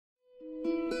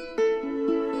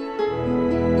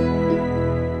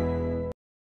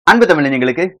அன்பு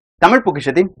தமிழர்களுக்கு தமிழ்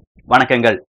பொக்கிஷத்தின்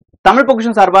வணக்கங்கள். தமிழ்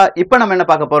பொக்கிஷம் சார்பா இப்ப நம்ம என்ன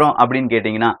பார்க்க போறோம் அப்படின்னு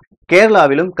கேட்டீங்கன்னா,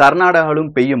 கேரளாவிலும் கர்நாடகாவிலும்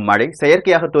பெய்யும் மழை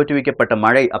செயற்கையாக தோற்றுவிக்கப்பட்ட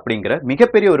மழை அப்படிங்கிற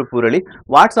மிகப்பெரிய ஒரு புரளி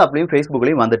வாட்ஸ்அப்லயும்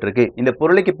ஃபேஸ்புக்லயும் வந்துட்டு இருக்கு. இந்த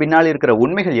புரளிக்கு பின்னாடி இருக்கிற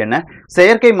உண்மைகள் என்ன,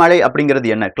 செயற்கை மழை அப்படிங்கிறது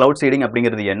என்ன, கிளவுட் சீடிங்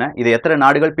அப்படிங்கிறது என்ன, இதை எத்தனை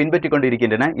நாடுகள் பின்பற்றி கொண்டு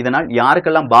இருக்கின்றன, இதனால்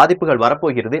யாருக்கெல்லாம் பாதிப்புகள்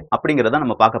வரப்போகிறது அப்படிங்கிறத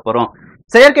நம்ம பார்க்க போறோம்.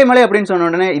 செயற்கை மழை அப்படின்னு சொன்ன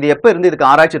உடனே இது எப்ப இருந்து இதுக்கு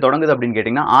ஆராய்ச்சி தொடங்குது அப்படின்னு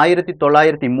கேட்டீங்கன்னா,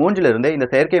 1903 இருந்தே இந்த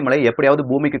செயற்கை மழை எப்படியாவது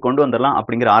பூமிக்கு கொண்டு வந்துடலாம்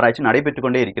அப்படிங்கிற ஆராய்ச்சி நடைபெற்றுக்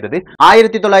கொண்டே இருக்கிறது.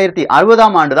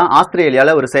 1960ஆம் ஆண்டு தான்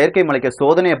ஆஸ்திரேலியால ஒரு செயற்கை மழைக்கு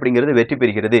சோதனை அப்படிங்கிறது வெற்றி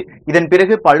பெறுகிறது. இதன்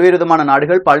பிறகு பல்வேறு விதமான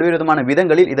நாடுகள் பல்வேறு விதமான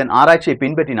விதங்களில் இதன் ஆராய்ச்சியை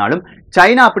பின்பற்றினாலும்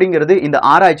சைனா அப்படிங்கிறது இந்த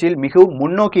ஆராய்ச்சியில் மிகவும்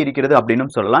முன்னோக்கி இருக்கிறது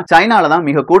அப்படின்னு சொல்லலாம். சைனால தான்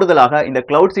மிக கூடுதலாக இந்த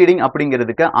கிளவுட் சீடிங்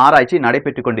அப்படிங்கிறதுக்கு ஆராய்ச்சி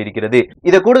நடைபெற்றுக் கொண்டிருக்கிறது.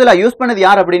 இதை கூடுதலா யூஸ் பண்ணது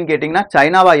யார் அப்படின்னு கேட்டீங்கன்னா,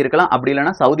 சைனாவா இருக்கலாம், அப்படி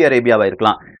இல்லைன்னா சவுதி அரேபியாவா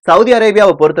இருக்கலாம். சவுதி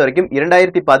அரேபியாவை பொறுத்த வரைக்கும்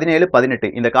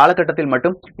 2017-18 இந்த காலகட்டத்தில்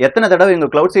மட்டும் எத்தனை தடவை இவங்க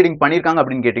கிளவுட் சீடிங் பண்ணிருக்காங்க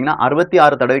அப்படின்னு கேட்டீங்கன்னா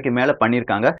 66 தடவைக்கு மேல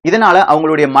பண்ணிருக்காங்க. இதனால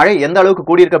அவங்களுடைய மழை எந்த அளவுக்கு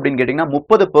கூடியிருக்கு அப்படின்னு கேட்டீங்கன்னா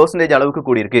 30% அளவுக்கு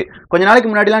கூடியிருக்கு. கொஞ்ச நாளைக்கு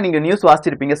முன்னாடிலாம் நீங்க நியூஸ்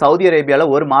வாசிச்சிருப்பீங்க, சவுதி அரேபியால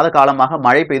ஒரு மாத காலமாக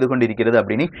மழை பெய்து கொண்டிருக்கிறது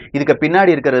அப்படின்னு. இதுக்கு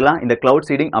பின்னாடி இருக்கிறதுலாம் இந்த கிளவுட்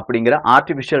சீடிங் அப்படிங்கிற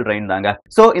ஆர்டிபிஷியல் ரெயின் தாங்க.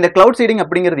 சோ இந்த கிளவுட் சீடிங்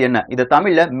அப்படிங்கிறது என்ன, இதை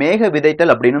தமிழ்ல மேக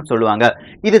விதைத்தல் அப்படின்னு சொல்லுவாங்க.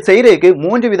 இது செய்யறதுக்கு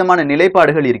 3 விதமான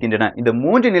நிலைப்பாடுகள் இருக்கின்றன. இந்த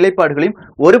 3 நிலைப்பாடுகளையும்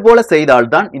ஒரு போல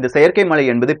செய்தால்தான் இந்த செயற்கை மழை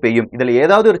என்பது பெய்யும். இதுல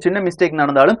ஏதாவது ஒரு சின்ன மிஸ்டேக்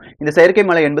நடந்தாலும் இந்த செயற்கை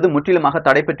மழை என்பது முற்றிலுமாக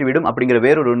தடைபட்டு விடும் அப்படிங்கிற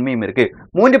வேறொரு உண்மையும் இருக்கு.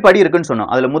 3 படி இருக்குன்னு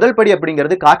சொன்னோம். அதுல முதல் படி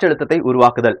அப்படிங்கிறது காற்றழுத்தத்தை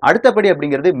உருவாக்குதல், அடுத்த படி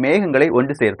அப்படிங்கிறது மேகங்களை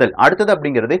ஒன்று சேர்த்தல், அடுத்தது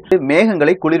அப்படிங்கிறது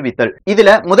மேகங்களை குளிர்வித்தல். இதுல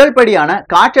முதல் படியான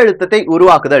காற்றழுத்தத்தை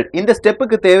உருவாக்குதல், இந்த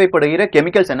ஸ்டெப்புக்கு தேவைப்படுகிற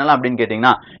கெமிக்கல்ஸ் என்னலாம் அப்படின்னு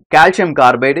கேட்டீங்கன்னா, கால்சியம்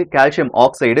கார்பைடு, கால்சியம்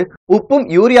ஆக்சைடு, உப்பும்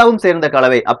யூரியாவும் சேர்ந்த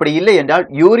கலவை, அப்படி இல்லை என்றால்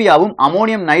யூரியாவும்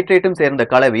அமோனியம் நைட்ரேட்டும் சேர்ந்த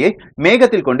கலவையை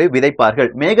மேகத்தில் கொண்டு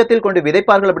விதைப்பார்கள். மேகத்தில் கொண்டு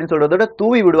விதைப்பார்கள் அப்படின்னு சொல்றதோட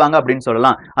தூவி விடுவாங்க அப்படின்னு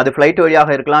சொல்லலாம். அது பிளைட் வழியாக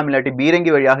இருக்கலாம், இல்லாட்டி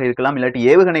பீரங்கி வழியாக இருக்கலாம், இல்லாட்டி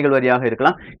ஏவுகணைகள் வழியாக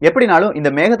இருக்கலாம். எப்படினாலும் இந்த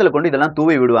மேகத்துல கொண்டு இதெல்லாம்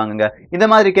தூவி விடுவாங்க. இந்த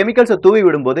மாதிரி கெமிக்கல்ஸ் தூவி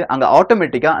விடும்போது அங்க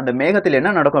ஆட்டோமேட்டிக்கா அந்த மேகத்தில் என்ன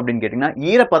நடக்கும் அப்படின்னு கேட்டீங்கன்னா,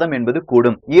 ஈரப்பதம் என்பது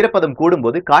கூடும். ஈரப்பதம்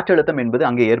கூடும்போது காற்றழுத்தம் என்பது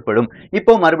அங்கே ஏற்படும்.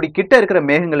 இப்போ மறுபடியும் கிட்ட இருக்கிற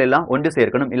மேகங்கள் எல்லாம் ஒன்று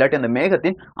சேர்க்கணும், இல்லாட்டி அந்த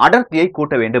மேகத்தின் அடர்த்தியை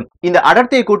கூட்ட வேண்டும். இந்த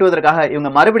அடர்த்தியை கூட்டுவதற்காக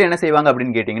இவங்க மறுபடியும் என்ன செய்வாங்க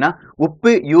அப்படின்னு கேட்டீங்கன்னா,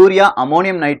 உப்பு, யூரியா,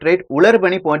 அமோனியம் நைட்ரேட்,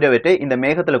 உலர்பனி போன்றவற்றை இந்த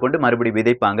மேகத்துல கொண்டு மறுபடியும்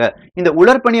விதைப்பாங்க. இந்த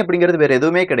உலர்பனி அப்படிங்கிறது வேற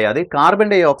எதுவுமே கிடையாது.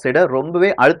 கார்பன் டை ஆக்சைடை ரொம்பவே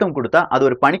அழுத்தம் கொடுத்தா அது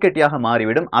ஒரு பனிக்கட்டியாக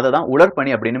மாறிவிடும். அதை தான்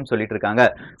உலர்பனி அப்படின்னு சொல்லிட்டு இருக்காங்க.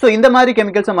 சோ இந்த மாதிரி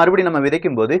கெமிக்கல்ஸை மறுபடியும் நம்ம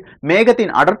விதைக்கும் போது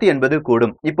மேகத்தின் அடர்த்தி என்பது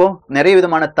கூடும். இப்போ நிறைய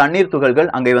விதமான தண்ணீர் துகள்கள்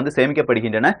அங்கே வந்து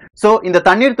சேமிக்கப்படுகின்றன. சோ இந்த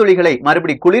தண்ணீர் துளிகளை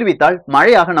மறுபடியும் குளிர்வித்தால்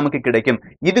மழையாக நமக்கு கிடைக்கும்.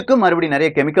 இதுக்கும் மறுபடியும் நிறைய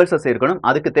கெமிக்கல்ஸை சேர்க்கணும்.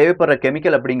 அதுக்கு தேவைப்படுற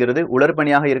கெமிக்கல் அப்படிங்கிறது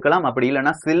உலர்பனியாக இருக்கலாம், அப்படி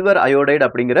இல்லைன்னா சில்வர் அயோடைடு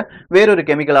அப்படிங்கிற வேறொரு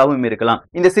கெமிக்கலாகவும் இருக்கலாம்.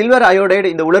 இந்த சில்வர் அயோடைடு,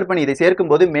 இந்த உலர்பனி இதை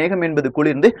சேர்க்கும் போது மேகம் என்பது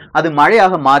குளிர்ந்து அது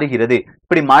மழையாக மாறுகிறது.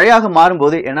 இப்படி மழையாக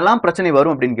மாறும்போது என்னெல்லாம் பிரச்சனை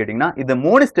வரும் அப்படின்னு கேட்டீங்கன்னா, இந்த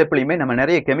 3 ஸ்டெப்லயுமே நம்ம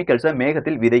நிறைய கெமிக்கல்ஸை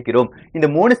மேகத்தில் விதைக்கிறோம். இந்த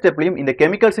 3 ஸ்டெப்லயும் இந்த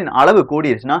கெமிக்கல்ஸின் அளவு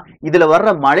கூடிருச்சுன்னா இதுல வர்ற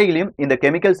மழையிலும் இந்த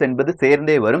கெமிக்கல்ஸ் என்பது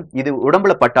சேர்ந்தே வரும். இது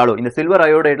உடம்புல பட்டாலோ, இந்த சில்வர்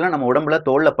அயோடைட்லாம் நம்ம உடம்புல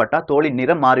தோல்ல பட்டா தோலின்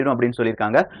நிறம் மாறிடும் அப்படின்னு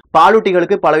சொல்லியிருக்காங்க.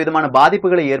 பாலூட்டிகளுக்கு பலவிதமான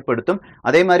பாதிப்புகளை ஏற்படுத்தும்.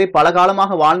 அதே மாதிரி பல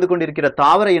காலமாக வாழ்ந்து கொண்டிருக்கிற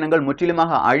தாவர இனங்கள்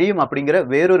முற்றிலுமாக அழியும் அப்படிங்கிற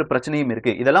வேறொரு பிரச்சனையும்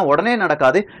இருக்கு. இதெல்லாம் உடனே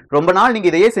நடக்காது. ரொம்ப நாள் நீங்க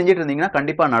இதையே செஞ்சுட்டு இருந்தீங்கன்னா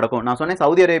கண்டிப்பா நடக்கும். நான் சொன்னேன்,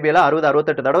 சவுதி அரேபியால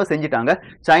 60-68 தடவை செஞ்சுட்டாங்க.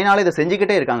 சைனால இதை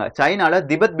செஞ்சுக்கிட்டே இருக்காங்க. சைனால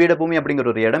திபெத் பீடபூமி அப்படிங்கிற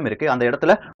ஒரு இடம் இருக்கு. அந்த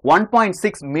இடத்துல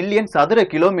 1.6 மில்லியன் சதுர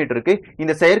கிலோமீட்டருக்கு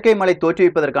இந்த செயற்கை மலை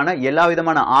தோற்றுவிப்பதற்கான எல்லா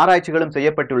விதமான ஆராய்ச்சிகளும்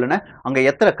செய்யப்பட்டுள்ளன. அங்க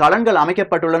எத்தனை கலன்கள்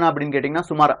அமைக்கப்பட்டுள்ளன அப்படின்னு கேட்டீங்கன்னா,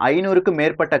 சுமார் 500க்கும்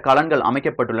மேற்பட்ட கலன்கள்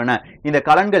அமைக்கப்பட்டுள்ளன. இந்த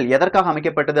கலன்கள் எதற்காக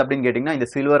அமைக்கப்பட்டது அப்படின்னு கேட்டீங்கன்னா, இந்த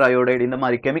சில்வர் அயோடைடு இந்த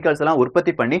மாதிரி கெமிக்கல்ஸ் எல்லாம்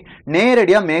உற்பத்தி பண்ணி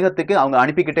நேரடியா மேகத்துக்கு அவங்க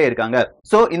அனுப்பிக்கிட்டே இருக்காங்க.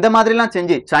 சோ இந்த மாதிரி எல்லாம்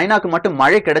செஞ்சு சைனாக்கு மட்டும்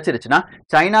மழை கிடைச்சிருச்சுன்னா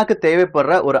சைனாக்கு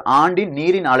தேவைப்படுற ஒரு ஆண்டின்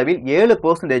நீரின் அளவில்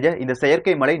 7% இந்த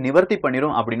செயற்கை மழை நிவர்த்தி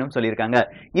பண்ணிரும் அப்படின்னு சொல்லியிருக்காங்க.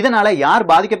 இதனால யார்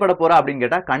பாதிக்கப்பட போறா அப்படின்னு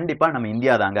கேட்டா கண்டிப்பா நம்ம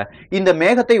இந்தியா தாங்க. இந்த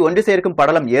மேகத்தை ஒன்று சேர்க்கும்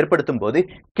படலம் ஏற்படுத்தும் போது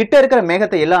கிட்ட இருக்கிற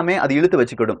மேகத்தை எல்லாமே அது இழுத்து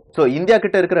வச்சுக்கிடும். சோ இந்தியா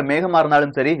கிட்ட இருக்கிற மேகமா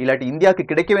இருந்தாலும் சரி, இல்லாட்டி இந்தியாவுக்கு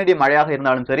கிடைக்க வேண்டிய மழையாக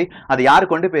இருந்தாலும் சரி, அது யார்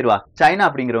கொண்டு போயிருவா? சைனா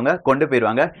அப்படிங்கிறவங்க கொண்டு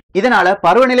போயிருவாங்க. இதனால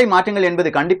பருவநிலை மாற்றங்கள்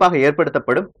என்பது கண்டிப்பாக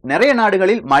ஏற்படுத்தப்படும். நிறைய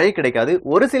நாடுகளில் மழை கிடைக்காது.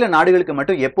 ஒரு சில நாடுகளுக்கு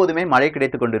மட்டும் எப்போதுமே மழை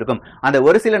கிடைத்துக் கொண்டிருக்கும். அந்த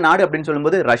ஒரு சில நாடு அப்படின்னு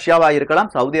சொல்லும்போது ரஷ்யாவா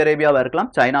இருக்கலாம், சவுதி அரேபியாவா இருக்கலாம்,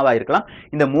 சைனாவா இருக்கலாம்.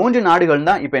 இந்த 3 நாடுகள்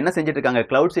தான் இப்ப என்ன செஞ்சுட்டு இருக்காங்க,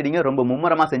 கிளவுட் சீடிங் ரொம்ப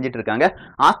மும்முரமா செஞ்சுட்டு இருக்காங்க.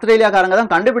 ஆஸ்திரேலியாக்காரங்க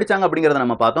தான் கண்டுபிடிச்சாங்க அப்படிங்கறத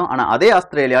நம்ம பார்த்தோம். ஆனா அதே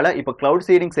ஆஸ்திரேலியால இப்ப கிளவுட்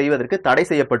சீடிங் செய்வதற்கு தடை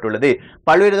செய்யப்பட்டுள்ளது.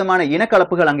 பல்வேறு விதமான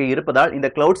இனக்கலப்புகள் அங்கே இருப்பதால் இந்த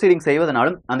கிளவுட் சீடிங்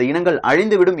செய்வதனாலும் அந்த இனங்கள்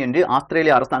அழிந்துவிடும் என்று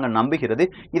ஆஸ்திரேலியா அரசாங்கம் நம்புகிறது.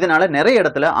 இதனால நிறைய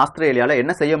இடத்துல ஆஸ்திரேலியால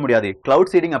என்ன செய்ய முடியாது,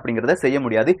 கிளவுட் சீடிங் அப்படிங்கறத செய்ய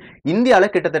முடியாது. இந்தியால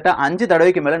கிட்டத்தட்ட 5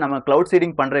 தடவைக்கு மேல நம்ம கிளவுட்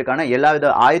சீடிங் பண்றதுக்கான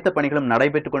எல்லாவித ஆயத்த பணிகளும்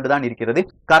நடைபெற்றுக் கொண்டுதான் இருக்கிறது.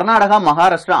 கர்நாடகா,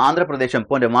 மகாராஷ்டிரா, ஆந்திர பிரதேசம்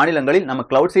போன்ற மாநிலங்களில் நம்ம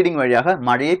கிளவுட் சீடிங் வழியாக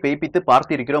மழையை பெய்ப்பித்து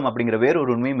பார்த்து இருக்கிறோம் அப்படிங்கிற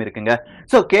வேறொரு உண்மையும் இருக்குங்க.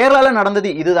 சோ கேரளால நடந்தது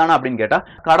இதுதானா அப்படின்னு கேட்டா,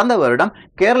 கடந்த வருடம்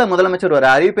கேரள முதலமைச்சர் ஒரு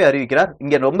அறிவிப்பை அறிவிக்கிறார்.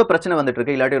 இங்க ரொம்ப பிரச்சனை வந்துட்டு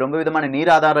இருக்கு, இல்லாட்டி ரொம்ப விதமான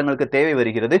நீர் ஆதாரங்களுக்கு தேவை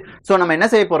வருகிறது. சோ நம்ம என்ன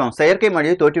செய்ய போறோம், செயற்கை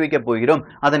மழையை தோற்றுவிக்க போகிறோம்,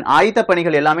 அதன் ஆயத்த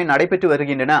பணிகள் எல்லாமே நடைபெற்று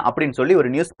வருகின்றன அப்படின்னு சொல்லி ஒரு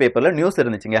நியூஸ் பேப்பர்ல நியூஸ்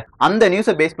இருந்துச்சுங்க. அந்த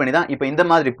நியூஸை பேஸ் பண்ணி தான் இப்ப இந்த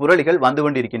மாதிரி புரளிகள் வந்து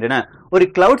கொண்டிருக்கின்றன. ஒரு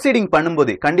கிளவுட் சீடிங்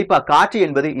பண்ணும்போது கண்டிப்பா காற்று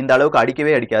என்பது இந்த அளவுக்கு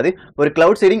அடிக்கவே அடிக்காது. ஒரு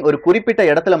கிளவுட் சீடிங் ஒரு குறிப்பிட்ட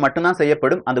இடத்துல மட்டும்தான்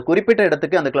செய்யப்படும். அந்த குறிப்பிட்ட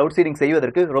இடத்துக்கு அந்த கிளவுட் சீடிங்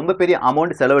செய்வதற்கு ரொம்ப பெரிய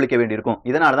அமௌண்ட் செலவழிக்க வேண்டியிருக்கும்.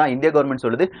 இதனால தான் இந்திய கவர்மெண்ட்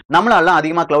சொல்லுது, நம்மளால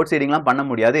அதிகமா கிளவுட் சீடிங்லாம் பண்ண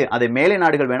முடியாது, அதை மேலை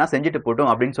நாடுகள் வேணா செஞ்சுட்டு போட்டும்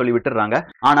அப்படின்னு சொல்லி விட்டுறாங்க.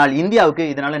 ஆனால் இந்தியாவுக்கு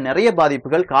இதனால நிறைய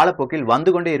பாதிப்புகள் காலப்போக்கில்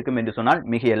வந்து கொண்டே இருக்கும் என்று சொன்னால்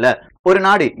மிகையல்ல. ஒரு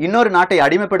நாடு இன்னொரு நாட்டை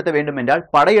அடிமைப்படுத்த வேண்டும் என்றால்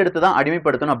படையெடுத்து தான்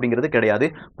அடிமைப்படுத்தணும் அப்படிங்கிறது கிடையாது.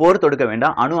 போர் தொடுக்க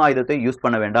வேண்டாம், அணு ஆயுதத்தை யூஸ்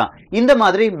பண்ண வேண்டாம். இந்த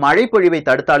மாதிரி மழை பொழிவை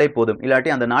தடுத்தாலே போதும், இல்லாட்டி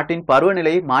அந்த நாட்டின்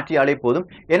பருவநிலையை மாற்றியாலே போதும்.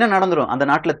 என்ன நடந்துரும், அந்த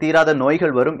நாட்டில் தீராத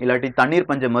நோய்கள் வரும், இல்லாட்டி தண்ணீர்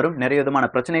பஞ்சம் வரும், நிறைய விதமான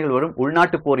பிரச்சனைகள் வரும்,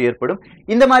 உள்நாட்டு போர் ஏற்படும்.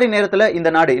 இந்த மாதிரி நேரத்துல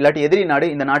இந்த நாடு இல்லாட்டி எதிரி நாடு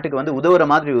இந்த நாட்டுக்கு வந்து உதவுற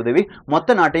மாதிரி உதவி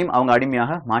மொத்த நாட்டையும் அவங்க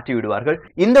அடிமையாக மாற்றி விடுவார்கள்.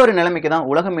 இந்த ஒரு நிலைமைக்கு தான்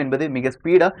உலகம் என்பது மிக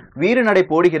ஸ்பீடா வீறு நடை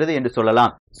போடுகிறது என்று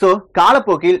சொல்லலாம். சோ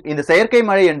காலப்போக்கில் இந்த செயற்கை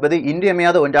மழை என்பது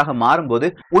இன்றியமையாத ஒன்றாக மாறும்போது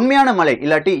உண்மையான மழை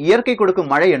இல்லாட்டி இயற்கை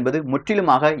கொடுக்கும் மழை என்பது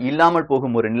முற்றிலுமாக இல்லாமல்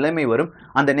போகும் ஒரு நிலைமை வரும்.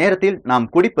 அந்த நேரத்தில் நாம்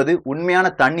குடிப்பது உண்மையான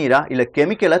தண்ணீரா இல்ல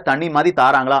கெமிக்கலை தண்ணி மாதிரி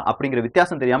தாராங்களா அப்படிங்கிற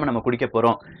வித்தியாசம் தெரியாம நம்ம குடிக்க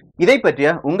போறோம். இதை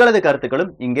பற்றிய உங்களது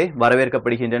கருத்துக்களும் இங்கே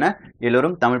வரவேற்கப்படுகின்றன.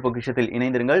 எல்லோரும் தமிழ் பொக்கிஷத்தில்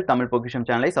இணைந்திருங்கள். தமிழ் பொக்கிஷம்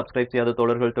சேனலை சப்ஸ்கிரைப் செய்யாத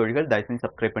தோழர்கள் தோழிகள் தயவு செஞ்சு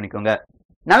சப்ஸ்கிரைப் பண்ணிக்கோங்க.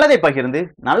 நல்லதை பகிர்ந்து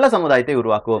நல்ல சமுதாயத்தை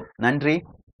உருவாக்குவோம். நன்றி,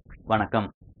 வணக்கம்.